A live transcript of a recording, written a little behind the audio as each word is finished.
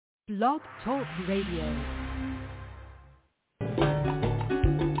Blog Talk Radio.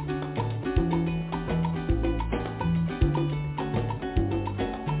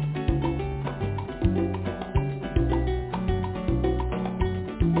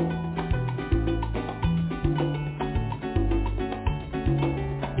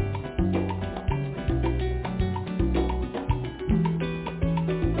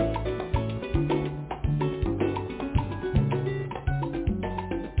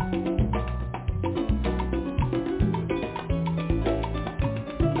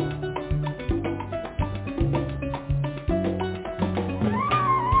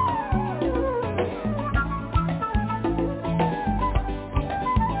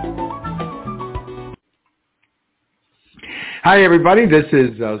 Hi, everybody. This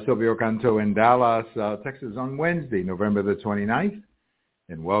is Silvio Canto in Dallas, Texas on Wednesday, November the 29th,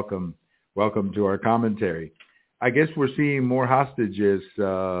 and welcome to our commentary. I guess we're seeing more hostages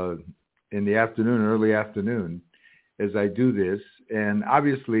in the afternoon, early afternoon, as I do this, and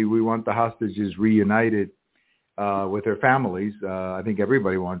obviously we want the hostages reunited with their families. I think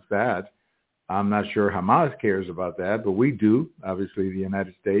everybody wants that. I'm not sure Hamas cares about that, but we do, obviously the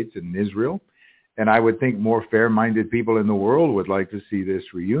United States and Israel. And I would think more fair-minded people in the world would like to see this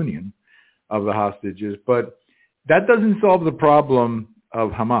reunion of the hostages. But that doesn't solve the problem of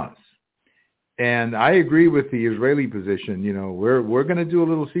Hamas. And I agree with the Israeli position. You know, we're going to do a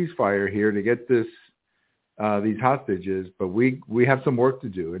little ceasefire here to get these hostages, but we have some work to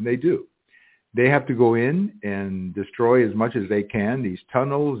do, and they do. They have to go in and destroy as much as they can, these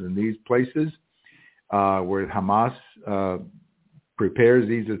tunnels and these places where Hamas prepares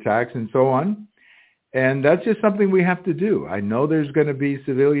these attacks and so on. And that's just something we have to do. I know there's going to be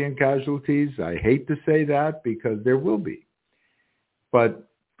civilian casualties. I hate to say that because there will be. But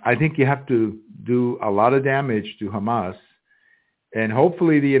I think you have to do a lot of damage to Hamas. And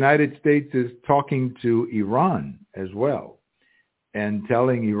hopefully the United States is talking to Iran as well and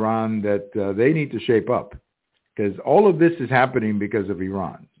telling Iran that they need to shape up, because all of this is happening because of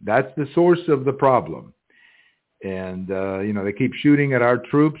Iran. That's the source of the problem. And, they keep shooting at our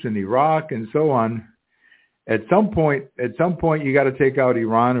troops in Iraq and so on. At some point, you got to take out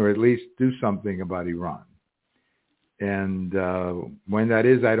Iran, or at least do something about Iran. And when that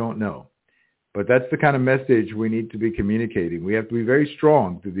is, I don't know. But that's the kind of message we need to be communicating. We have to be very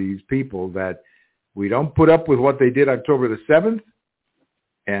strong to these people that we don't put up with what they did October the 7th,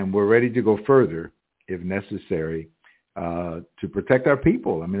 and we're ready to go further if necessary to protect our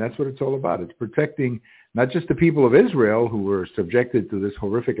people. I mean, that's what it's all about. It's protecting not just the people of Israel who were subjected to this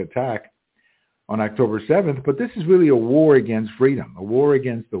horrific attack on October 7th, but this is really a war against freedom, a war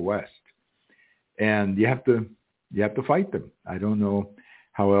against the West. And you have to fight them. I don't know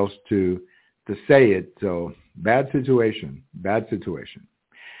how else to say it. So bad situation.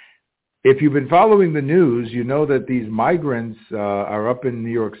 If you've been following the news, you know that these migrants are up in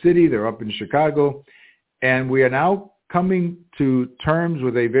New York City, they're up in Chicago, and we are now coming to terms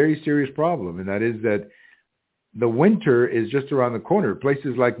with a very serious problem, and that is that the winter is just around the corner.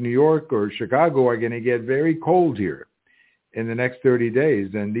 Places like New York or Chicago are going to get very cold here in the next 30 days.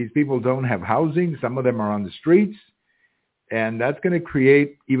 And these people don't have housing. Some of them are on the streets. And that's going to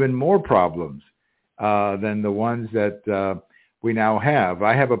create even more problems than the ones that we now have.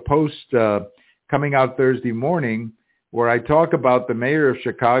 I have a post coming out Thursday morning where I talk about the mayor of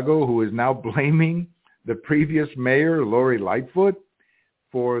Chicago, who is now blaming the previous mayor, Lori Lightfoot,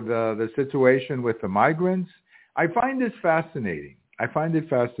 for the situation with the migrants. I find this fascinating.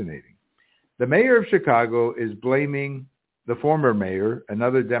 The mayor of Chicago is blaming the former mayor,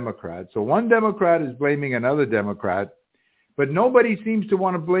 another Democrat. So one Democrat is blaming another Democrat, but nobody seems to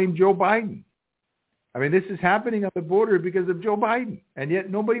want to blame Joe Biden. I mean, this is happening on the border because of Joe Biden, and yet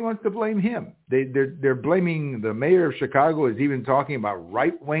nobody wants to blame him. They're blaming the mayor of Chicago, is even talking about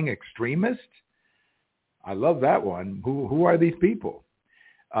right-wing extremists. I love that one. Who are these people?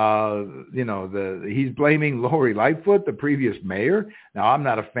 He's blaming Lori Lightfoot, the previous mayor. Now, I'm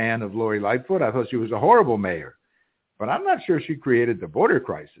not a fan of Lori Lightfoot. I thought she was a horrible mayor, but I'm not sure she created the border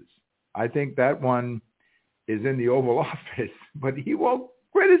crisis. I think that one is in the Oval Office, but he won't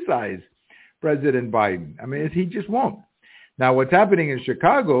criticize President Biden. I mean, he just won't. Now, what's happening in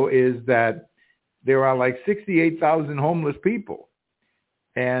Chicago is that there are like 68,000 homeless people,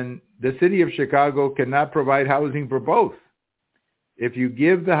 and the city of Chicago cannot provide housing for both. If you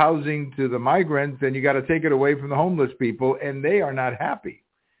give the housing to the migrants, then you got to take it away from the homeless people, and they are not happy.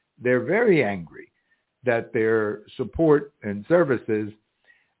 They're very angry that their support and services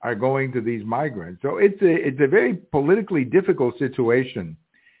are going to these migrants. So it's a very politically difficult situation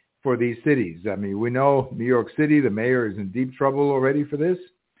for these cities. I mean, we know New York City, the mayor is in deep trouble already for this.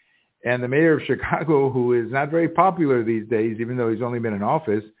 And the mayor of Chicago, who is not very popular these days, even though he's only been in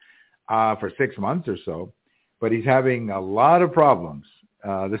office for 6 months or so, but he's having a lot of problems.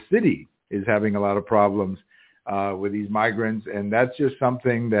 The city is having a lot of problems with these migrants, and that's just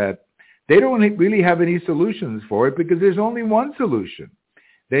something that they don't really have any solutions for it, because there's only one solution.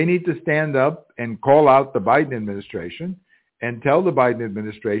 They need to stand up and call out the Biden administration and tell the Biden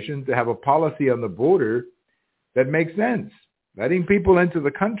administration to have a policy on the border that makes sense. Letting people into the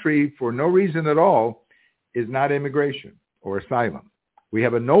country for no reason at all is not immigration or asylum. We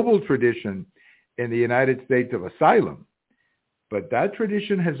have a noble tradition in the United States of asylum, but that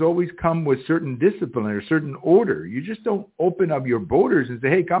tradition has always come with certain discipline or certain order. You just don't open up your borders and say,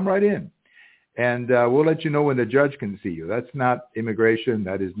 hey, come right in, and we'll let you know when the judge can see you. That's not immigration.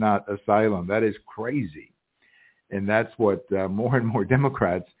 That is not asylum. That is crazy. And that's what more and more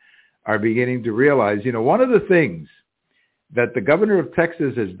Democrats are beginning to realize. You know, one of the things that the governor of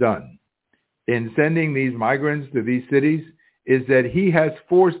Texas has done in sending these migrants to these cities is that he has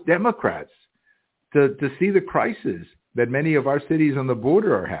forced Democrats to see the crisis that many of our cities on the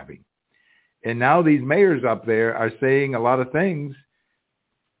border are having. And now these mayors up there are saying a lot of things.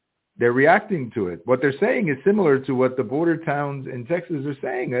 They're reacting to it. What they're saying is similar to what the border towns in Texas are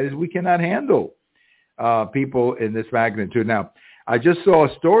saying, is we cannot handle people in this magnitude. Now, I just saw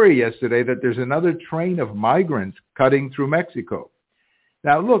a story yesterday that there's another train of migrants cutting through Mexico.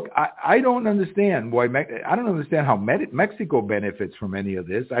 Now, look, I don't understand why. I don't understand how Mexico benefits from any of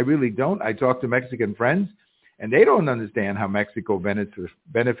this. I really don't. I talk to Mexican friends, and they don't understand how Mexico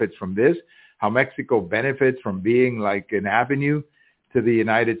benefits from this, how Mexico benefits from being like an avenue to the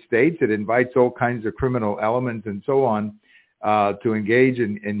United States. It invites all kinds of criminal elements and so on to engage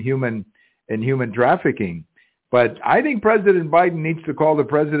in human trafficking. But I think President Biden needs to call the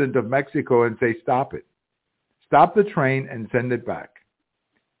president of Mexico and say, stop it. Stop the train and send it back.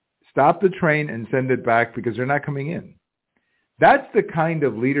 Stop the train and send it back, because they're not coming in. That's the kind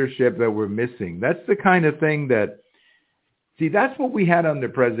of leadership that we're missing. That's the kind of thing that, see, that's what we had under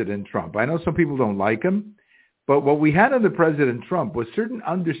President Trump. I know some people don't like him, but what we had under President Trump was certain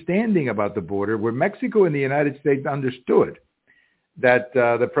understanding about the border, where Mexico and the United States understood that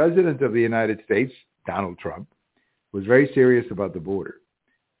the president of the United States, Donald Trump, was very serious about the border.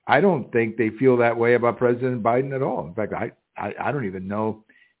 I don't think they feel that way about President Biden at all. In fact, I don't even know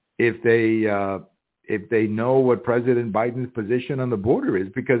if they know what President Biden's position on the border is,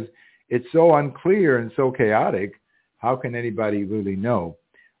 because it's so unclear and so chaotic. How can anybody really know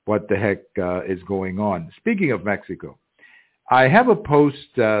what the heck is going on? Speaking of Mexico, I have a post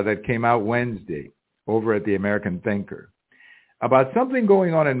that came out Wednesday over at the American Thinker about something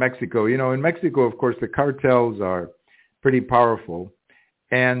going on in Mexico. You know, in Mexico, of course, the cartels are pretty powerful,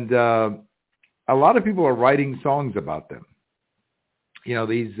 and a lot of people are writing songs about them. You know,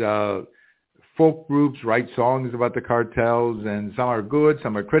 these folk groups write songs about the cartels, and some are good,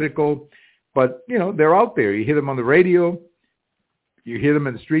 some are critical, but, you know, they're out there. You hear them on the radio, you hear them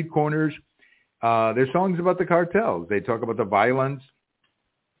in the street corners. They're songs about the cartels. They talk about the violence.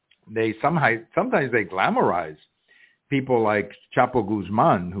 They sometimes they glamorize people like Chapo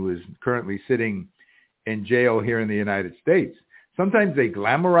Guzman, who is currently sitting in jail here in the United States. Sometimes they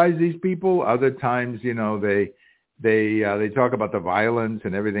glamorize these people. Other times, you know, they talk about the violence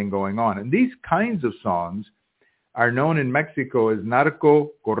and everything going on. And these kinds of songs are known in Mexico as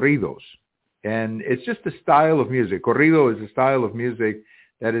narco corridos. And it's just a style of music. Corrido is a style of music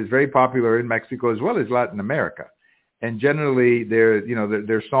that is very popular in Mexico as well as Latin America. And generally,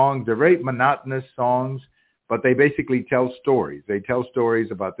 they're songs, they're very monotonous songs, but they basically tell stories. They tell stories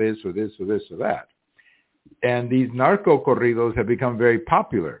about this or this or this or that. And these narco corridos have become very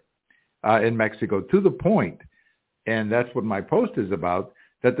popular in Mexico, to the point, and that's what my post is about,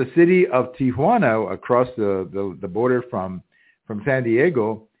 that the city of Tijuana, across the border from San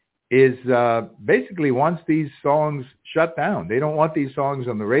Diego, is basically wants these songs shut down. They don't want these songs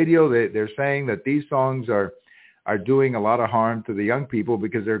on the radio. They're saying that these songs are doing a lot of harm to the young people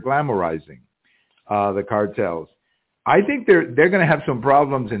because they're glamorizing the cartels. I think they're going to have some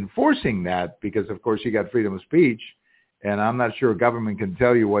problems enforcing that because, of course, you got freedom of speech, and I'm not sure government can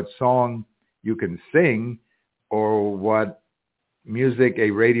tell you what song you can sing or what music a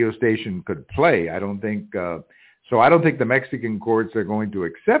radio station could play. I don't think so. I don't think the Mexican courts are going to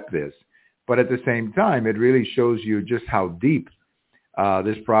accept this. But at the same time, it really shows you just how deep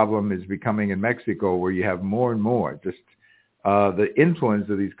this problem is becoming in Mexico, where you have more and more just the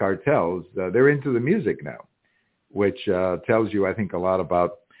influence of these cartels. They're into the music now, which tells you, I think, a lot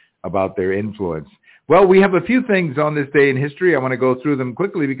about their influence. Well, we have a few things on this day in history. I want to go through them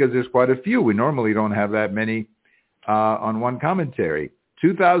quickly because there's quite a few. We normally don't have that many on one commentary.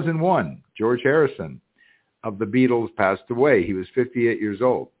 2001, George Harrison of the Beatles passed away. He was 58 years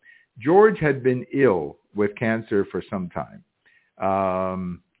old. George had been ill with cancer for some time,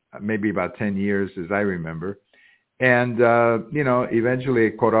 maybe about 10 years as I remember. And, eventually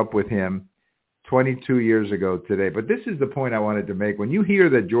it caught up with him 22 years ago today. But this is the point I wanted to make. When you hear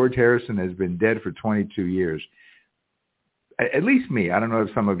that George Harrison has been dead for 22 years, at least me, I don't know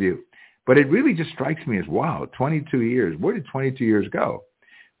if some of you, but it really just strikes me as, wow, 22 years. Where did 22 years go?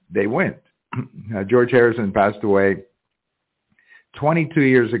 They went. George Harrison passed away 22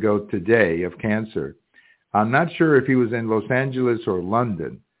 years ago today of cancer. I'm not sure if he was in Los Angeles or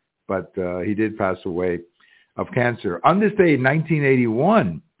London, but he did pass away of cancer. On this day in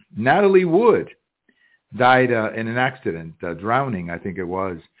 1981, Natalie Wood died in an accident, drowning, I think it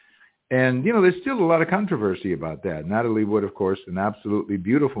was. And, there's still a lot of controversy about that. Natalie Wood, of course, an absolutely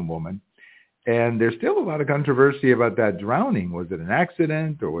beautiful woman. And there's still a lot of controversy about that drowning. Was it an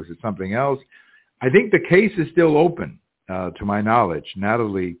accident or was it something else? I think the case is still open, to my knowledge.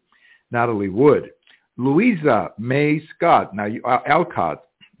 Natalie Wood. Louisa May Scott, Alcott,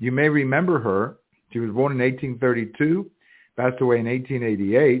 you may remember her. She was born in 1832, passed away in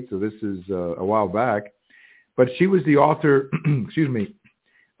 1888, so this is a while back. But she was the author,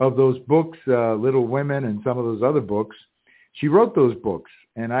 of those books, Little Women and some of those other books. She wrote those books.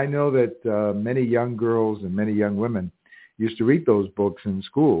 And I know that many young girls and many young women used to read those books in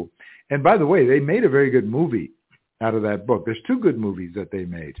school. And by the way, they made a very good movie out of that book. There's two good movies that they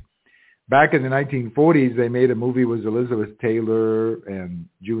made. Back in the 1940s, they made a movie with Elizabeth Taylor and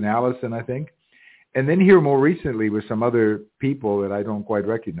June Allison, I think. And then here more recently with some other people that I don't quite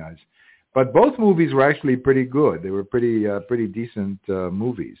recognize. But both movies were actually pretty good. They were pretty decent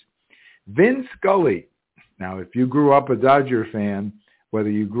movies. Vin Scully. Now, if you grew up a Dodger fan, whether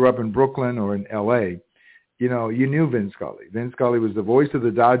you grew up in Brooklyn or in L.A., you knew Vin Scully. Vin Scully was the voice of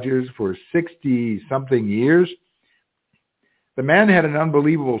the Dodgers for 60-something years. The man had an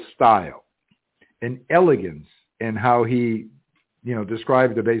unbelievable style, an elegance in how he,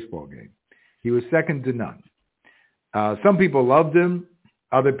 described the baseball game. He was second to none. Some people loved him.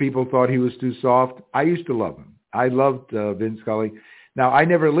 Other people thought he was too soft. I used to love him. I loved Vin Scully. Now, I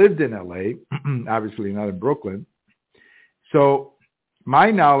never lived in L.A., obviously not in Brooklyn. So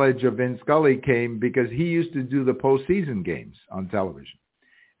my knowledge of Vin Scully came because he used to do the postseason games on television.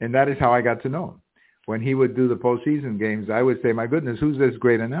 And that is how I got to know him. When he would do the postseason games, I would say, my goodness, who's this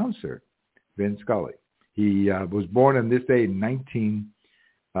great announcer? Vin Scully. He was born on this day in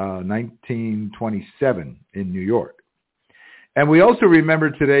 1927 in New York. And we also remember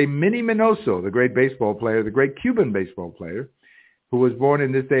today Minnie Minoso, the great baseball player, the great Cuban baseball player, who was born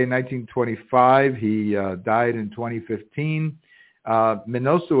in this day in 1925. He died in 2015.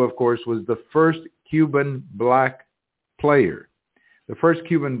 Minoso, of course, was the first Cuban black player, the first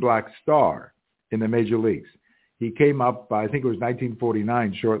Cuban black star in the major leagues. He came up, I think it was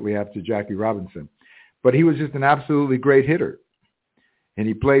 1949, shortly after Jackie Robinson. But he was just an absolutely great hitter. And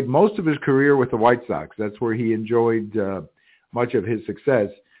he played most of his career with the White Sox. That's where he enjoyed much of his success.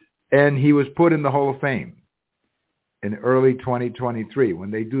 And he was put in the Hall of Fame in early 2023.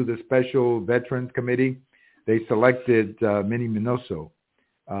 When they do the special Veterans Committee, they selected Minnie Minoso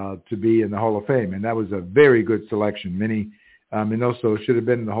to be in the Hall of Fame. And that was a very good selection. Minnie Minoso should have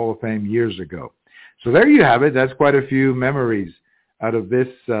been in the Hall of Fame years ago. So there you have it. That's quite a few memories out of this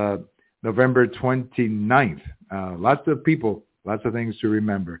November 29th. Lots of people, lots of things to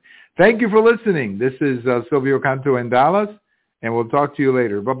remember. Thank you for listening. This is Silvio Canto in Dallas, and we'll talk to you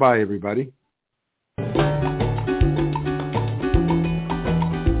later. Bye-bye, everybody.